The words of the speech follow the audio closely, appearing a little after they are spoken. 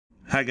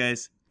Hi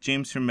guys,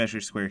 James from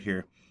MeasureSquare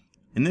here.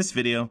 In this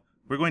video,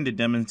 we're going to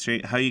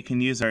demonstrate how you can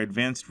use our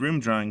advanced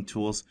room drawing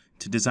tools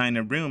to design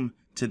a room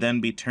to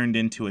then be turned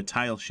into a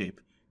tile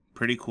shape.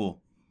 Pretty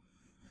cool.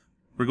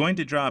 We're going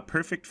to draw a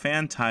perfect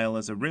fan tile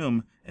as a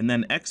room and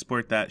then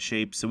export that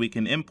shape so we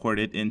can import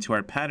it into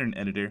our pattern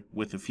editor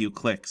with a few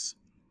clicks.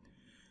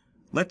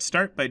 Let's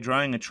start by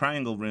drawing a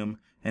triangle room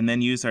and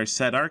then use our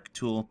Set Arc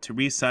tool to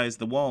resize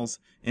the walls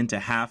into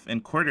half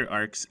and quarter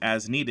arcs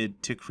as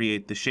needed to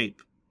create the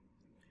shape.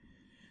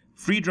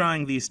 Free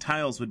drawing these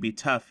tiles would be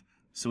tough,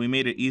 so we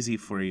made it easy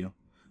for you.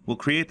 We'll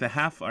create the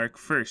half arc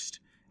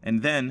first,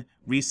 and then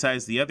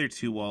resize the other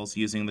two walls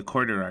using the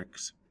quarter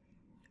arcs.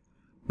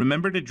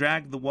 Remember to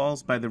drag the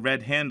walls by the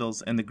red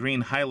handles, and the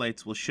green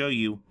highlights will show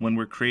you when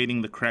we're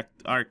creating the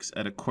correct arcs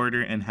at a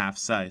quarter and half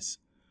size.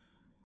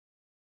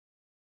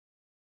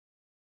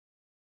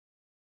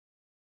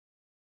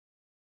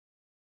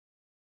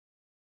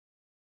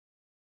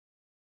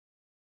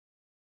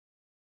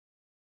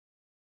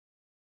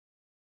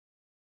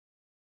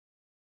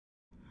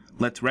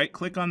 Let's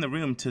right-click on the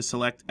room to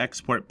select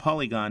Export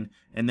Polygon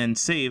and then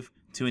save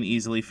to an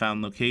easily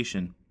found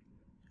location.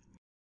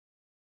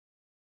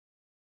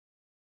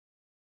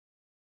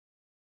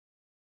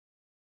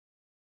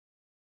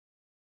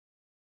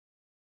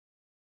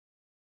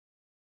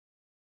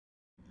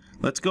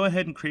 Let's go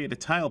ahead and create a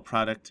tile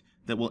product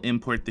that we'll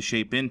import the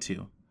shape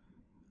into.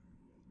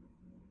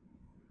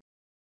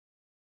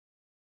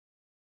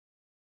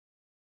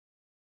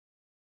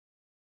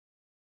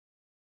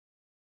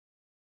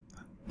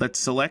 Let's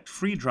select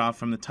Free Draw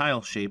from the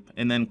tile shape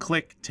and then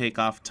click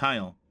Takeoff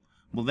Tile.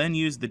 We'll then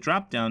use the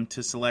drop-down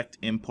to select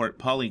Import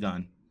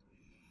Polygon.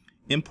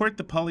 Import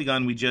the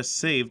polygon we just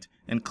saved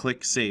and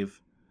click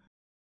Save.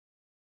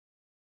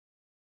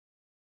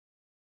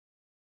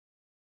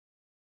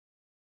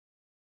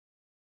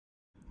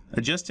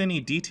 Adjust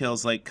any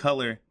details like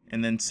color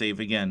and then save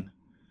again.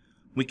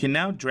 We can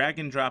now drag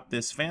and drop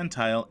this fan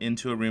tile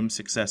into a room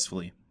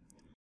successfully.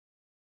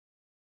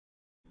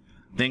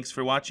 Thanks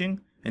for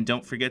watching, and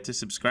don't forget to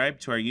subscribe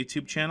to our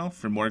YouTube channel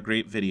for more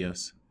great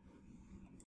videos.